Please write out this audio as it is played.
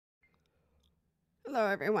Hello,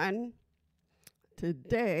 everyone.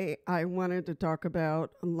 Today, I wanted to talk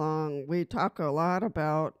about we talk a lot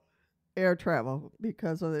about air travel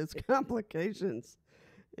because of its complications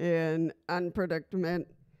and unpredictament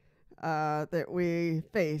that we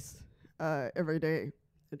face every day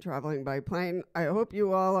traveling by plane. I hope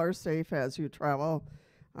you all are safe as you travel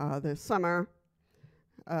this summer.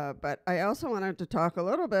 But I also wanted to talk a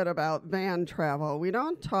little bit about van travel. We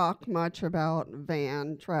don't talk much about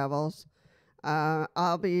van travels.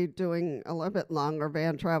 I'll be doing a little bit longer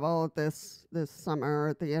van travel this summer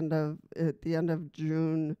at the end of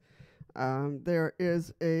June. There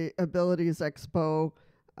is a Abilities Expo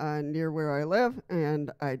near where I live,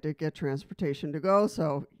 and I did get transportation to go.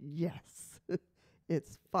 So yes,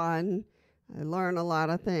 it's fun. I learn a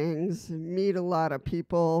lot of things, meet a lot of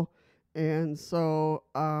people, and so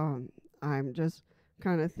I'm just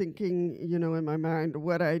kind of thinking, in my mind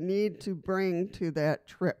what I need to bring to that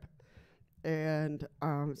trip. And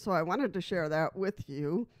so I wanted to share that with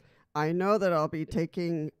you. I know that I'll be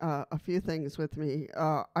taking a few things with me.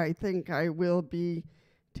 I think I will be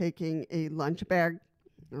taking a lunch bag.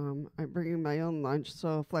 I'm bringing my own lunch,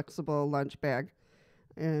 so flexible lunch bag.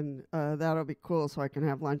 And that'll be cool, so I can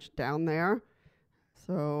have lunch down there.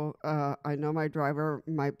 So I know my driver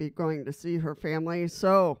might be going to see her family,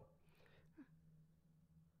 so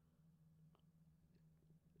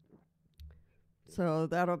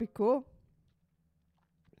that'll be cool.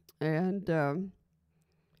 And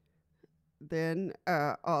then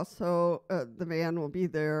also the van will be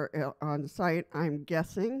there on site, I'm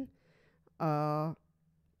guessing.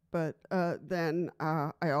 But then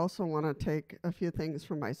I also want to take a few things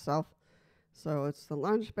for myself. So it's the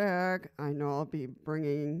lunch bag. I know I'll be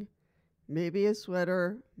bringing maybe a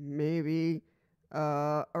sweater, maybe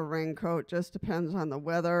a raincoat, just depends on the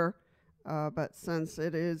weather. But since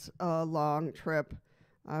it is a long trip,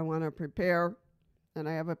 I want to prepare. And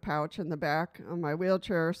I have a pouch in the back of my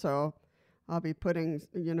wheelchair, so I'll be putting,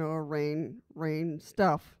 a rain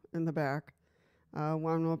stuff in the back.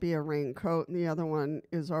 One will be a raincoat, and the other one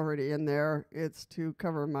is already in there. It's to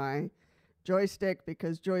cover my joystick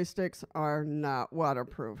because joysticks are not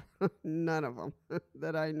waterproof. None of them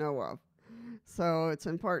that I know of. So it's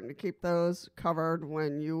important to keep those covered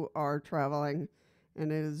when you are traveling and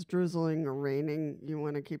it is drizzling or raining. You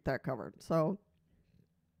want to keep that covered. So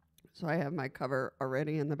I have my cover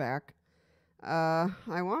already in the back. I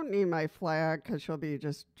won't need my flag because she'll be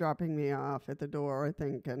just dropping me off at the door, I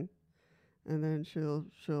think, and then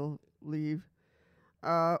she'll leave.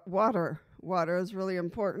 Water is really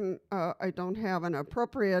important. I don't have an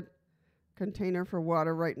appropriate container for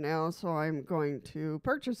water right now, so I'm going to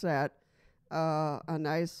purchase that. A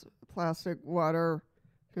nice plastic water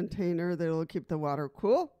container that'll keep the water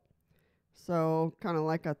cool. So kind of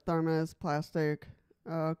like a thermos plastic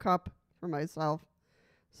cup for myself.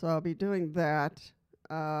 So I'll be doing that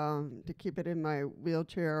to keep it in my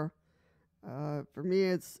wheelchair. For me,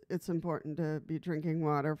 it's important to be drinking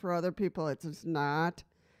water. For other people, it's just not.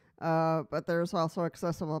 But there's also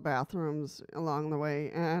accessible bathrooms along the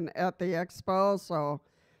way and at the expo, so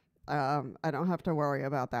I don't have to worry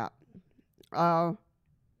about that.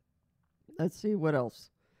 Let's see what else.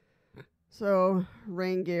 So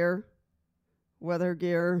rain gear, weather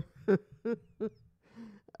gear,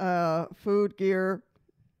 food gear,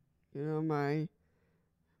 my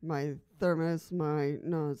thermos,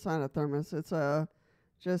 no, it's not a thermos, it's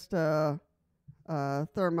just a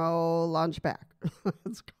thermo lunch bag.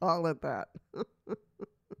 Let's call it that.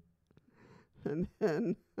 and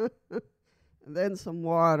then some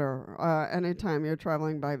water. Anytime you're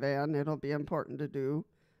traveling by van, it'll be important to do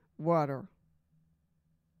water.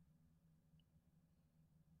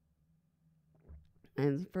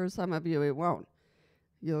 And for some of you, it won't.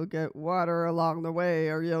 You'll get water along the way,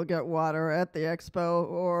 or you'll get water at the expo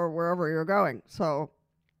or wherever you're going. So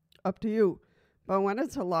up to you. But when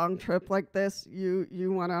it's a long trip like this, you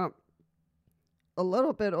want to a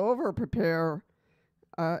little bit over prepare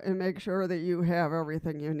and make sure that you have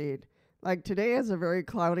everything you need. Like today is a very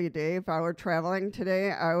cloudy day. If I were traveling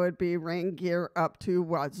today, I would be rain gear up to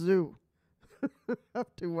wazoo.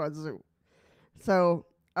 Up to wazoo. So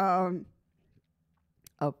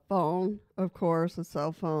a phone, of course, a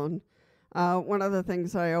cell phone. One of the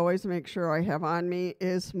things I always make sure I have on me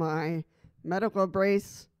is my medical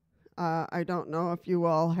brace. I don't know if you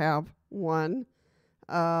all have one.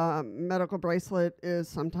 Medical bracelet is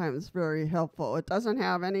sometimes very helpful. It doesn't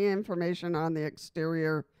have any information on the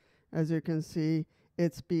exterior, as you can see.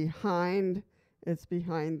 It's behind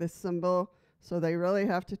the symbol, so they really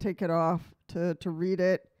have to take it off to read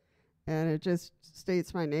it, and it just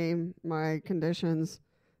states my name, my conditions,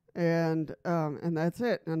 and that's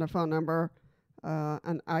it, and a phone number.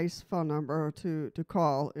 an ICE phone number to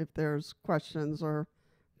call if there's questions or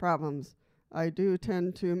problems. I do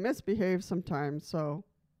tend to misbehave sometimes, so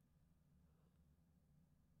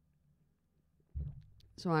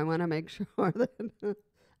I want to make sure that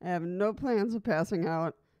I have no plans of passing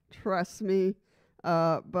out. Trust me.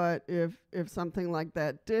 But if something like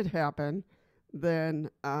that did happen, then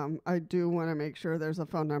I do want to make sure there's a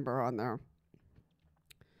phone number on there.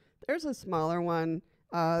 There's a smaller one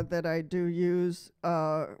that I do use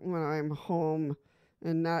when I'm home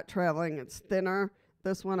and not traveling. It's thinner.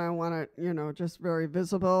 This one I want it, just very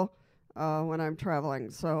visible when I'm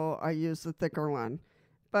traveling. So I use the thicker one.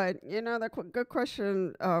 But, the good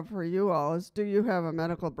question for you all is, do you have a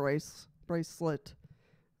medical bracelet?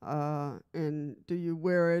 And do you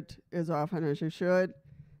wear it as often as you should?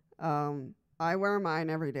 I wear mine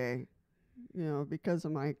every day, because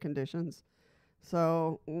of my conditions.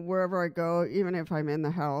 So wherever I go, even if I'm in the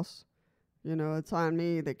house, it's on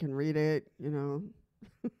me. They can read it,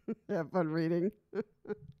 have fun reading.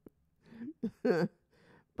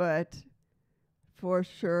 But for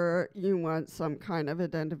sure, you want some kind of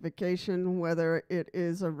identification, whether it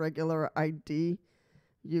is a regular ID.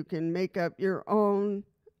 You can make up your own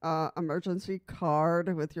emergency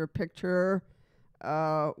card with your picture,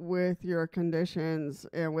 with your conditions,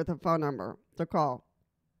 and with a phone number to call.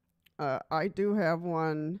 I do have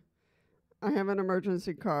one. I have an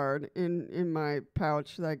emergency card in my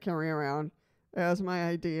pouch that I carry around as my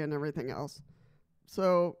ID and everything else.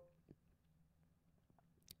 So,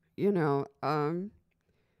 it's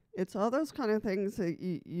all those kind of things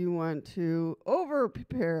that you want to over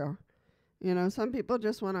prepare. Some people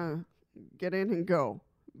just want to get in and go.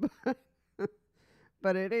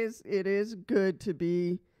 But it is good to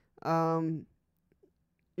be,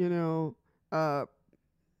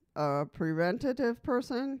 a preventative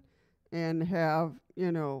person and have,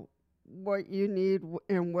 what you need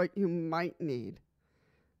and what you might need.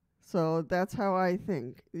 So that's how I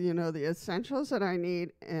think, the essentials that I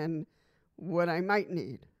need and what I might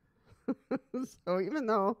need. So even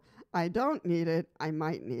though I don't need it, I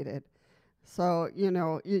might need it. So,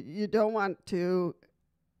 you don't want to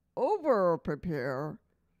over prepare,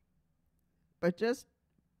 but just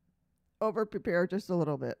over prepare just a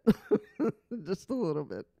little bit. Just a little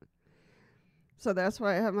bit. So that's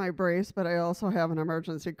why I have my brace, but I also have an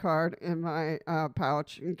emergency card in my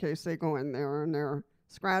pouch in case they go in there and they're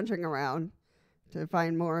scrounging around to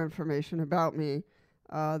find more information about me.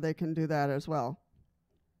 They can do that as well.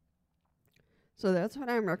 So that's what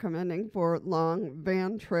I'm recommending for long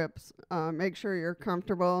van trips. Make sure you're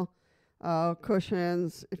comfortable.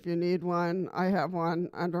 Cushions, if you need one. I have one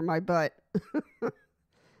under my butt.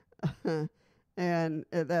 And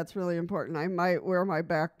that's really important. I might wear my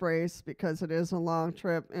back brace because it is a long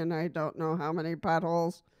trip and I don't know how many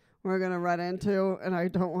potholes we're going to run into, and I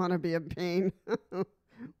don't want to be in pain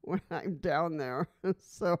when I'm down there.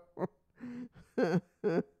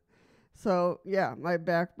 So yeah, my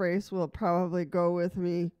back brace will probably go with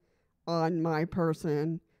me on my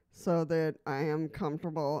person so that I am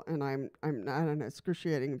comfortable and I'm not in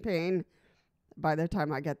excruciating pain by the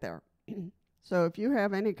time I get there. So if you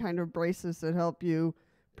have any kind of braces that help you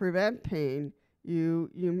prevent pain, you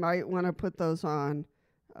might want to put those on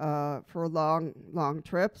for long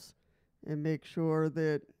trips, and make sure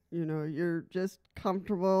that you're just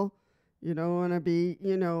comfortable. You don't want to be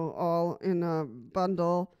all in a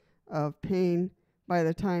bundle of pain by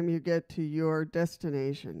the time you get to your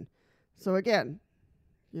destination. So again,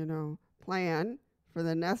 plan for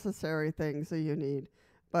the necessary things that you need,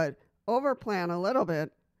 but over plan a little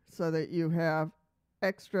bit so that you have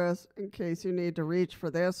extras in case you need to reach for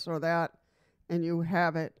this or that, and you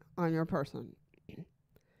have it on your person.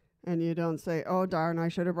 And you don't say, oh, darn, I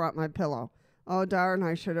should have brought my pillow. Oh, darn,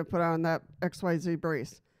 I should have put on that XYZ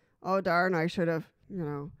brace. Oh, darn, I should have,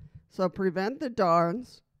 So prevent the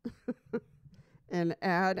darns and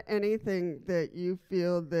add anything that you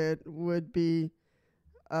feel that would be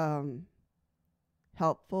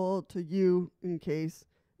helpful to you in case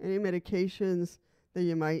any medications that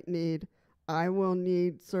you might need. I will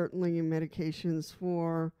need certainly medications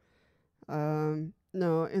for, in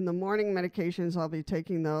the morning medications, I'll be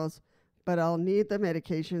taking those, but I'll need the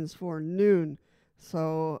medications for noon.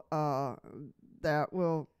 So that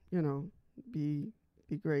will, be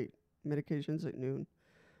great. Medications at noon.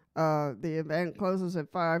 The event closes at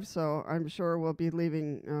 5, so I'm sure we'll be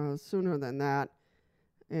leaving sooner than that.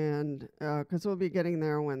 And because we'll be getting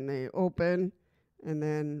there when they open, and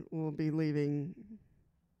then we'll be leaving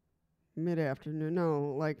mid-afternoon,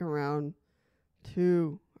 like around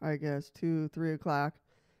 2, I guess, 2, 3 o'clock,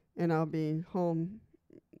 and I'll be home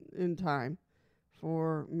in time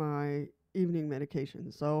for my evening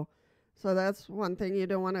medication. So that's one thing you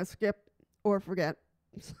don't want to skip or forget.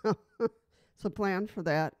 So, so plan for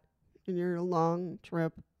that in your long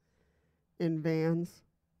trip in vans.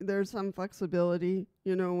 There's some flexibility,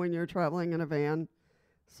 when you're traveling in a van.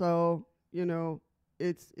 So,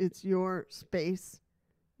 it's your space.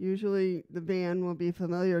 Usually the van will be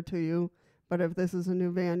familiar to you, but if this is a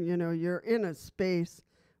new van, you're in a space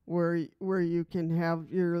where you can have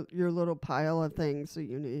your little pile of things that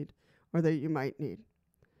you need or that you might need.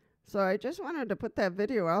 So I just wanted to put that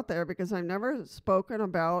video out there because I've never spoken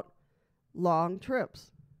about long trips,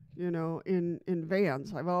 in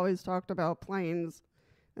vans. I've always talked about planes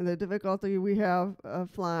and the difficulty we have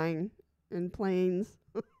flying in planes.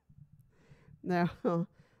 Now,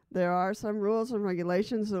 there are some rules and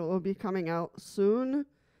regulations that will be coming out soon,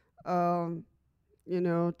 to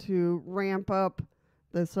ramp up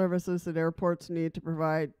the services that airports need to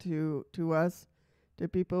provide to us, to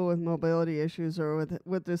people with mobility issues or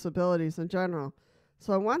with disabilities in general.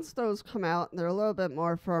 So once those come out and they're a little bit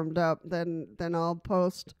more firmed up, then I'll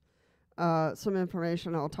post some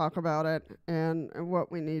information. I'll talk about it and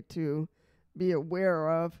what we need to be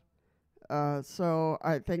aware of. So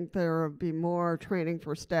I think there will be more training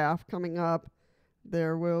for staff coming up.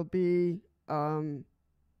 There will be,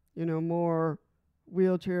 more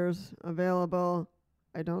wheelchairs available.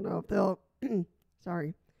 I don't know if they'll,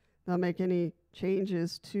 they'll make any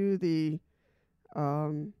changes to the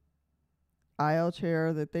aisle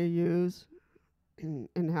chair that they use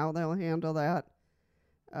and how they'll handle that.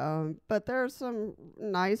 But there are some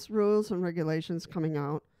nice rules and regulations coming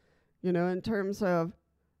out, in terms of,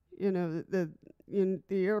 the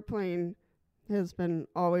airplane has been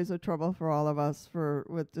always a trouble for all of us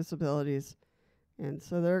with disabilities. And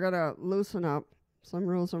so they're going to loosen up some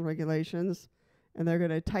rules and regulations, and they're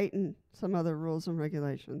going to tighten some other rules and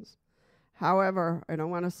regulations. However, I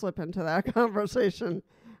don't want to slip into that conversation.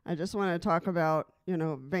 I just want to talk about,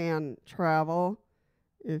 van travel.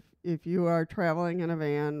 If you are traveling in a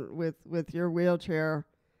van with your wheelchair,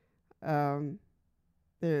 there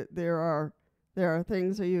are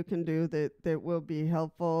things that you can do that will be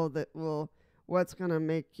helpful, what's going to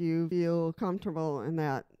make you feel comfortable in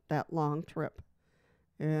that long trip.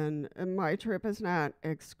 And my trip is not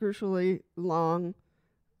excruciatingly long,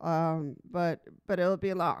 but it'll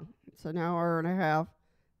be long. It's an hour and a half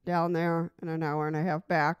down there and an hour and a half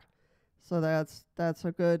back. So that's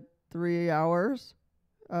a good 3 hours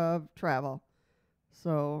of travel.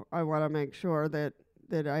 So I want to make sure that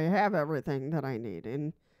I have everything that I need.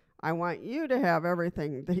 And I want you to have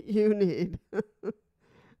everything that you need.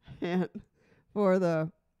 And for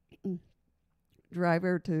the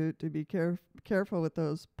driver to be careful with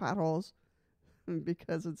those potholes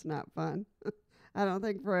because it's not fun. I don't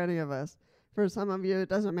think for any of us. For some of you it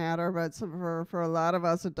doesn't matter, but for a lot of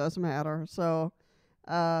us it does matter. So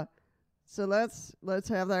let's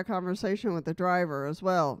have that conversation with the driver as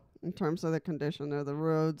well in terms of the condition of the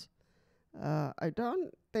roads. I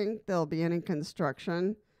don't think there'll be any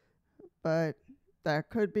construction, but that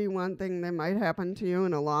could be one thing that might happen to you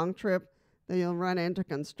in a long trip, that you'll run into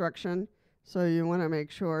construction. So you want to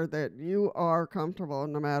make sure that you are comfortable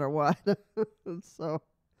no matter what.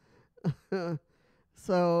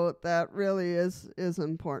 So that really is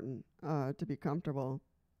important, to be comfortable.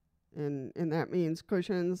 And that means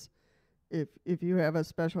cushions. If you have a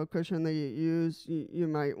special cushion that you use, you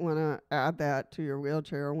might want to add that to your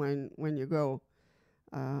wheelchair when you go.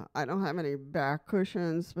 I don't have any back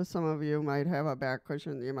cushions, but some of you might have a back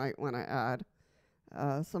cushion that you might want to add.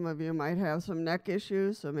 Some of you might have some neck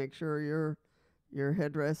issues, so make sure your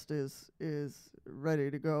headrest is ready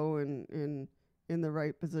to go and in the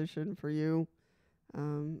right position for you.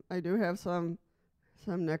 I do have some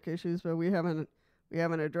neck issues, but we haven't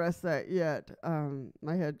addressed that yet.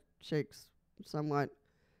 My head shakes somewhat,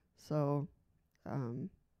 so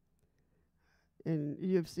and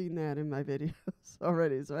you've seen that in my videos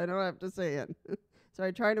already, so I don't have to say it. So I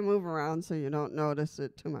try to move around so you don't notice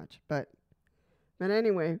it too much. But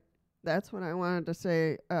anyway, that's what I wanted to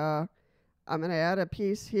say. I'm going to add a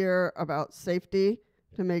piece here about safety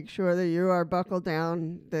to make sure that you are buckled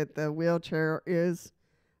down, that the wheelchair is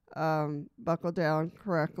buckled down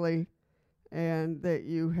correctly, and that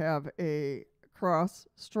you have a cross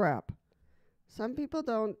strap. Some people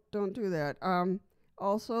don't do that.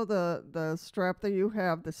 Also, the strap that you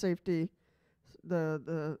have, the safety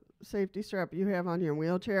strap you have on your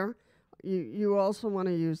wheelchair, you also want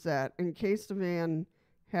to use that in case the van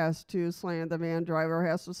driver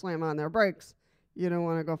has to slam on their brakes. You don't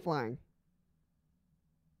want to go flying.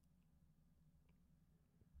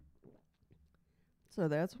 So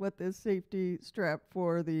that's what this safety strap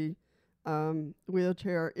for the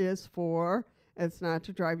wheelchair is for. It's not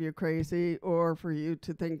to drive you crazy or for you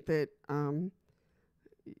to think that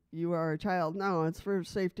you are a child. No, it's for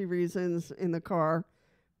safety reasons in the car,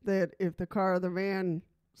 that if the car or the van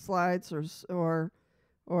slides or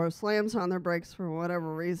slams on their brakes for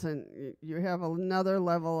whatever reason, you have another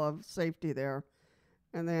level of safety there.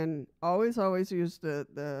 And then always use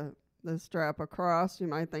the strap across. You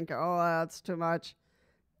might think, oh, that's too much.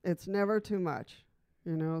 It's never too much.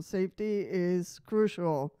 You know, safety is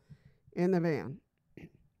crucial in the van.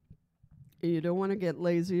 You don't want to get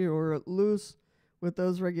lazy or loose with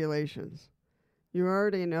those regulations. You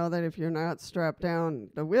already know that if you're not strapped down,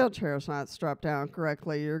 the wheelchair's not strapped down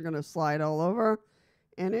correctly, you're going to slide all over.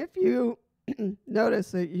 And if you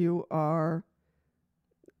notice that you are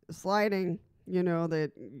sliding, you know,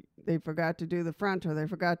 that they forgot to do the front or they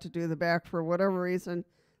forgot to do the back for whatever reason,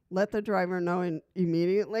 let the driver know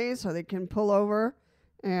immediately so they can pull over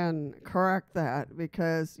and correct that.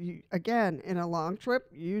 Because, you, again, in a long trip,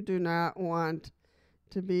 you do not want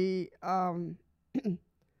to be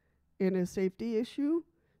in a safety issue.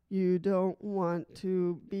 You don't want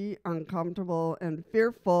to be uncomfortable and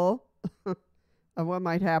fearful of what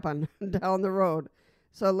might happen down the road.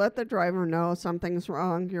 So let the driver know something's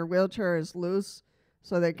wrong. Your wheelchair is loose,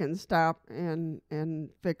 so they can stop and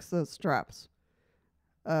fix the straps.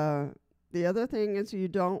 The other thing is you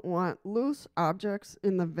don't want loose objects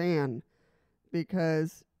in the van,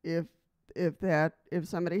 because if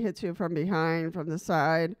somebody hits you from behind, from the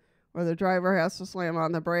side, or the driver has to slam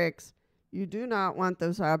on the brakes, you do not want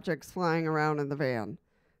those objects flying around in the van.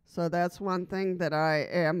 So that's one thing that I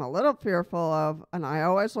am a little fearful of, and I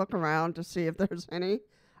always look around to see if there's any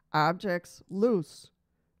objects loose,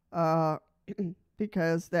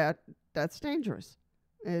 because that's dangerous.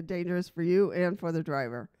 Dangerous for you and for the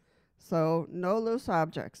driver. So no loose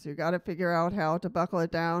objects. You got to figure out how to buckle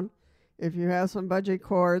it down. If you have some bungee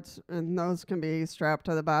cords, and those can be strapped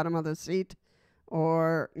to the bottom of the seat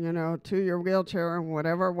or, you know, to your wheelchair in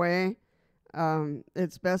whatever way,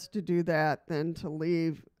 it's best to do that than to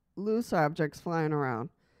leave loose objects flying around,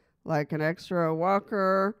 like an extra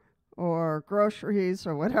walker or groceries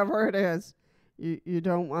or whatever it is. You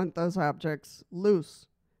don't want those objects loose,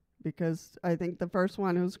 because I think the first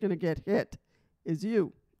one who's going to get hit is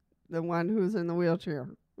you, the one who's in the wheelchair.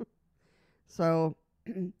 So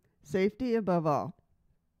safety above all.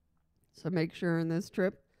 So make sure in this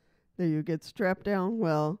trip that you get strapped down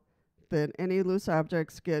well, that any loose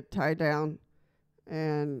objects get tied down,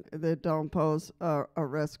 and that don't pose a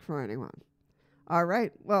risk for anyone. All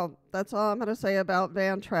right, well, that's all I'm going to say about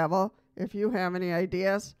van travel. If you have any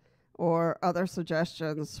ideas or other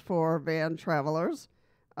suggestions for van travelers,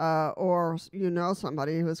 or you know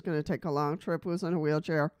somebody who's going to take a long trip who's in a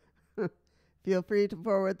wheelchair, feel free to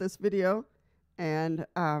forward this video, and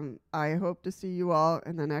I hope to see you all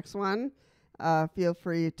in the next one. Feel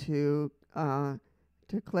free to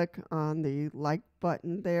click on the like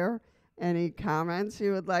button there. Any comments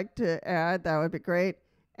you would like to add, that would be great.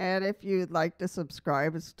 And if you'd like to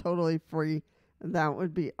subscribe, it's totally free. That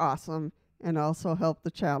would be awesome, and also help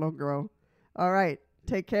the channel grow. All right,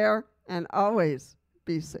 take care, and always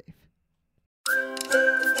be safe.